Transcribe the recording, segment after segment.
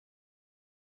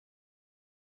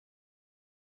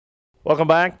Welcome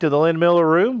back to the Lynn Miller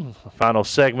Room, final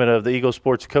segment of the Eagle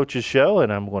Sports Coaches Show,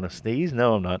 and I'm going to sneeze.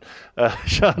 No, I'm not.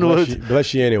 Sean Woods.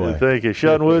 Bless you anyway. Thank you.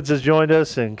 Sean Woods has joined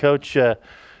us, and Coach, two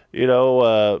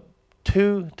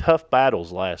tough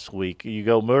battles last week. You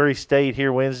go Murray State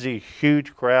here Wednesday,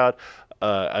 huge crowd,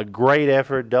 a great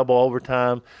effort, double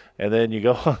overtime, and then you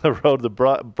go on the road to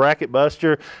the Bracket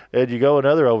Buster, and you go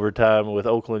another overtime with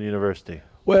Oakland University.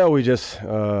 Well, we just,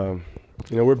 we're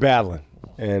battling,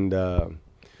 and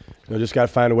just got to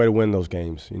find a way to win those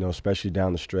games. Especially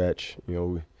down the stretch.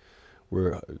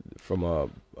 We're from a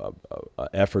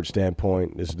effort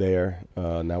standpoint, it's there.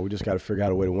 Now we just got to figure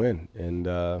out a way to win, and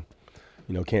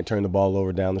can't turn the ball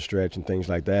over down the stretch and things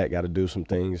like that. Got to do some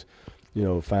things,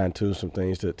 fine tune some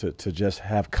things to just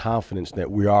have confidence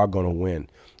that we are going to win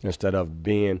instead of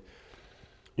being,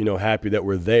 happy that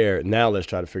we're there. Now let's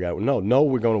try to figure out. No,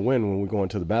 we're going to win when we go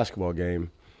into the basketball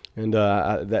game. And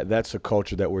that's a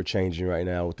culture that we're changing right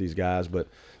now with these guys. But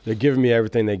they're giving me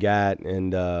everything they got.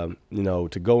 And,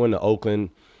 to go into Oakland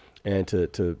and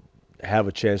to have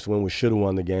a chance to win, we should have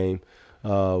won the game,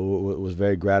 was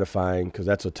very gratifying because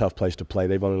that's a tough place to play.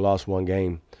 They've only lost one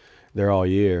game there all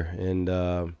year.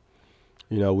 And,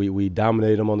 we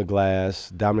dominated them on the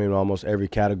glass, dominated almost every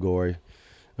category.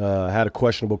 Had a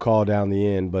questionable call down the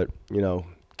end, but,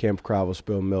 Cam Crowell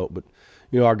spilled milk. But,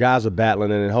 our guys are battling,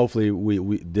 and hopefully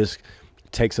this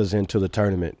takes us into the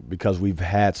tournament because we've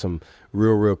had some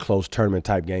real close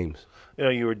tournament-type games.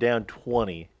 You were down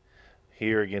 20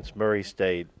 here against Murray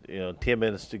State, 10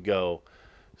 minutes to go.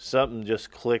 Something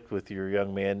just clicked with your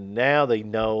young man. Now they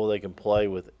know they can play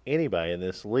with anybody in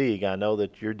this league. I know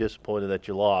that you're disappointed that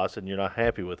you lost and you're not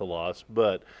happy with the loss,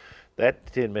 but that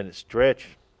 10-minute stretch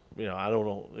 – I don't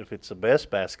know if it's the best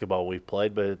basketball we've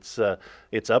played, but it's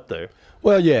up there.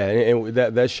 Well, yeah, and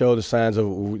that showed the signs of,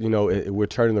 we're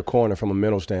turning the corner from a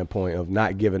mental standpoint of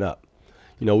not giving up.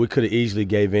 We could have easily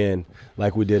gave in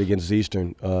like we did against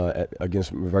Eastern,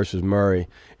 versus Murray,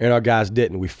 and our guys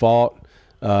didn't. We fought,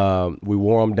 we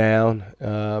wore them down,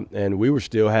 and we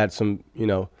still had some,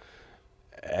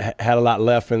 had a lot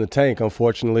left in the tank.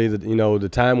 Unfortunately, the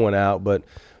time went out, but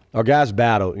our guys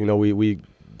battled. We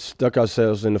stuck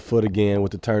ourselves in the foot again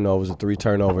with the turnovers, the 3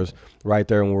 turnovers right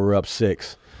there, and we were up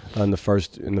 6 in the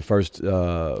first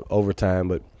overtime.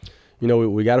 But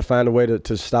we got to find a way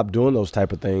to stop doing those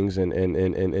type of things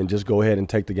and just go ahead and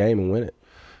take the game and win it.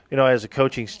 As a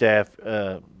coaching staff,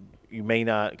 you may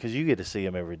not, because you get to see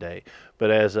them every day,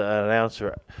 but as an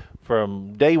announcer,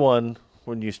 from day one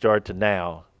when you start to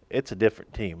now, it's a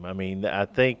different team. I mean, I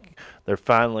think they're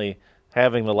finally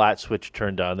having the light switch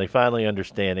turned on. They finally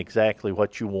understand exactly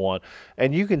what you want.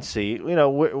 And you can see,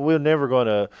 we're never going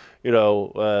to,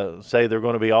 say they're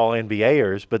going to be all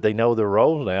NBAers, but they know their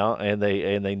role now, and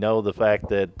they know the fact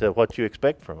that what you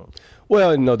expect from them.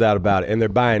 Well, no doubt about it, and they're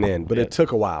buying in. But it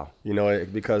took a while,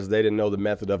 because they didn't know the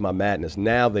method of my madness.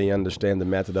 Now they understand the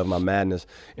method of my madness,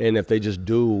 and if they just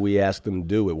do what we ask them to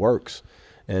do, it works.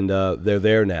 And they're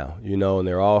there now, and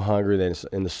they're all hungry,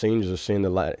 and the seniors are seeing the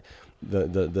light.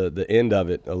 The end of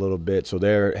it a little bit, so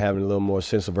they're having a little more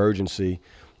sense of urgency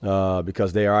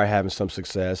because they are having some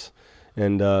success,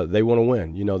 and they want to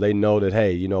win. They know that,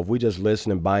 hey, if we just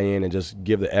listen and buy in and just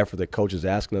give the effort that coach is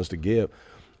asking us to give,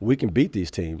 we can beat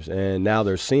these teams. And now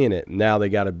they're seeing it. Now they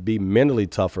got to be mentally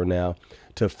tougher now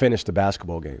to finish the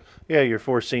basketball game. Yeah, your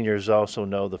 4 seniors also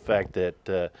know the fact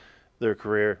that their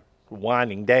career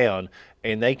winding down,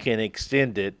 and they can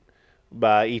extend it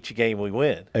by each game we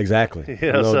win. Exactly.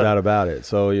 No doubt about it.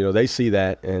 So, they see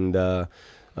that, and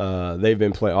they've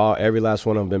been playing – every last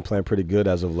one of them been playing pretty good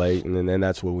as of late, and then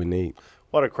that's what we need.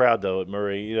 What a crowd, though, at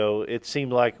Murray. It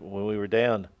seemed like when we were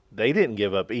down, they didn't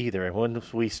give up either. And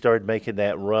once we started making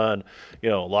that run, a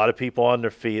lot of people on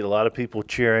their feet, a lot of people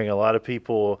cheering, a lot of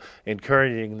people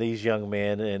encouraging these young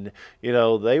men, and,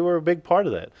 they were a big part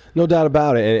of that. No doubt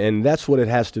about it, and that's what it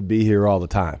has to be here all the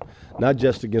time. Not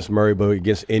just against Murray, but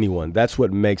against anyone. That's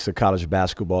what makes a college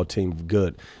basketball team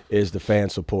good, is the fan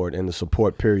support and the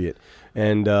support period.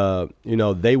 And,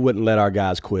 they wouldn't let our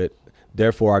guys quit.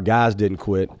 Therefore, our guys didn't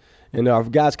quit. And our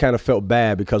guys kind of felt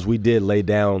bad because we did lay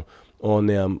down on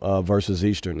them versus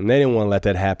Eastern. And they didn't want to let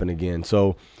that happen again.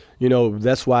 So,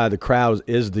 that's why the crowd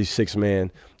is the 6th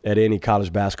man at any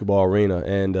college basketball arena.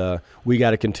 And we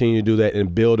got to continue to do that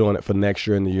and build on it for next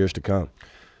year and the years to come.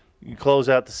 You close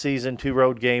out the season, 2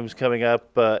 road games coming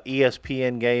up,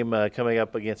 ESPN game coming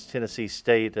up against Tennessee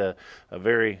State, a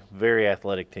very, very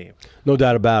athletic team. No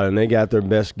doubt about it, and they got their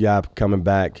best guy coming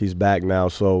back. He's back now,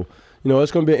 so,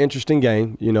 it's going to be an interesting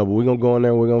game, but we're going to go in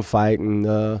there and we're going to fight, and,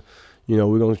 we're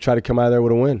going to try to come out of there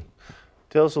with a win.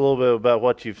 Tell us a little bit about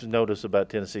what you've noticed about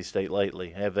Tennessee State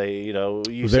lately. Have they, you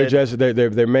They're said just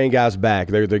their main guy's back.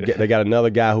 They got another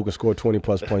guy who can score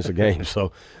 20-plus points a game.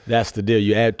 So that's the deal.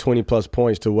 You add 20-plus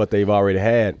points to what they've already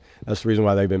had. That's the reason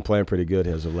why they've been playing pretty good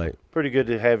as of late. pretty good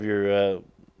to have your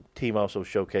team also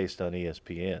showcased on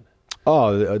ESPN.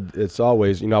 Oh, it's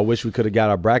always, I wish we could have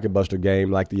got our bracket buster game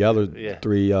like the other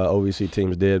three OVC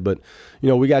teams did. But,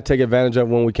 we got to take advantage of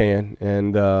it when we can,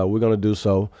 and we're going to do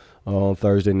so on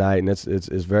Thursday night. And it's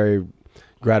very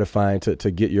gratifying to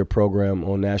get your program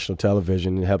on national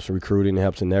television. It helps in recruiting. It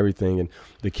helps in everything. And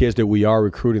the kids that we are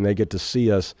recruiting, they get to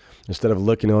see us instead of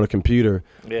looking on a computer.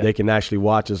 Yeah. They can actually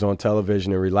watch us on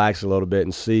television and relax a little bit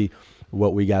and see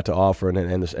what we got to offer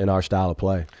and our style of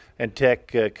play. And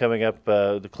Tech coming up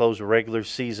to close the regular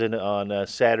season on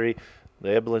Saturday. The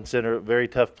Eblen Center, very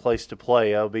tough place to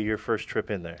play. That'll be your first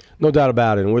trip in there. No doubt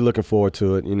about it, and we're looking forward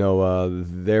to it.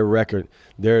 Their record,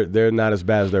 they're not as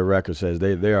bad as their record says.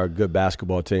 They are a good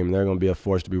basketball team. They're going to be a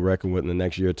force to be reckoned with in the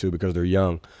next year or two because they're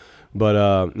young.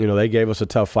 But, they gave us a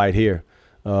tough fight here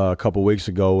a couple weeks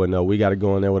ago, and we got to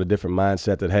go in there with a different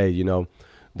mindset that, hey,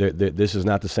 this is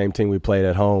not the same team we played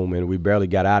at home, and we barely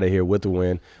got out of here with the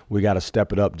win. We got to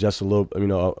step it up just a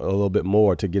little bit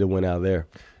more to get a win out of there.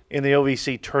 In the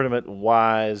OVC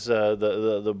tournament-wise,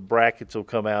 the brackets will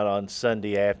come out on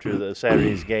Sunday after the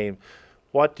Saturday's game.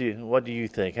 What do you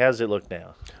think? How does it look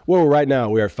now? Well, right now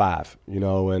we're at 5,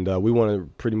 and we want to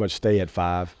pretty much stay at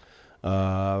 5.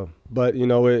 But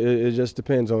it just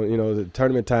depends on the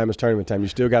tournament time is tournament time. You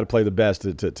still got to play the best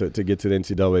to get to the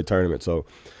NCAA tournament. So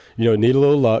need a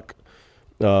little luck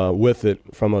with it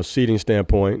from a seeding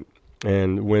standpoint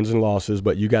and wins and losses,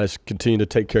 but you got to continue to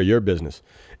take care of your business.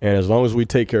 And as long as we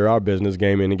take care of our business,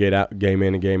 game in and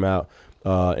game out,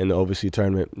 in the OVC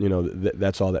tournament,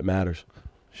 that's all that matters.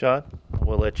 Sean,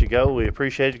 we'll let you go. We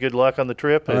appreciate it. Good luck on the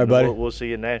trip, and all right, buddy. We'll see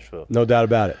you in Nashville. No doubt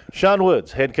about it. Sean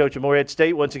Woods, head coach at Morehead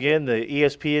State. Once again, the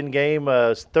ESPN game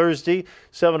Thursday,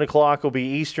 7 o'clock will be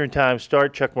Eastern time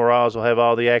start. Chuck Morales will have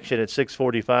all the action at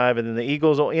 6:45, and then the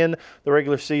Eagles will end the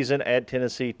regular season at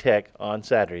Tennessee Tech on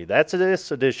Saturday. That's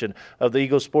this edition of the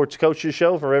Eagles Sports Coaches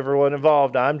Show. For everyone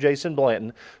involved, I'm Jason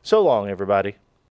Blanton. So long, everybody.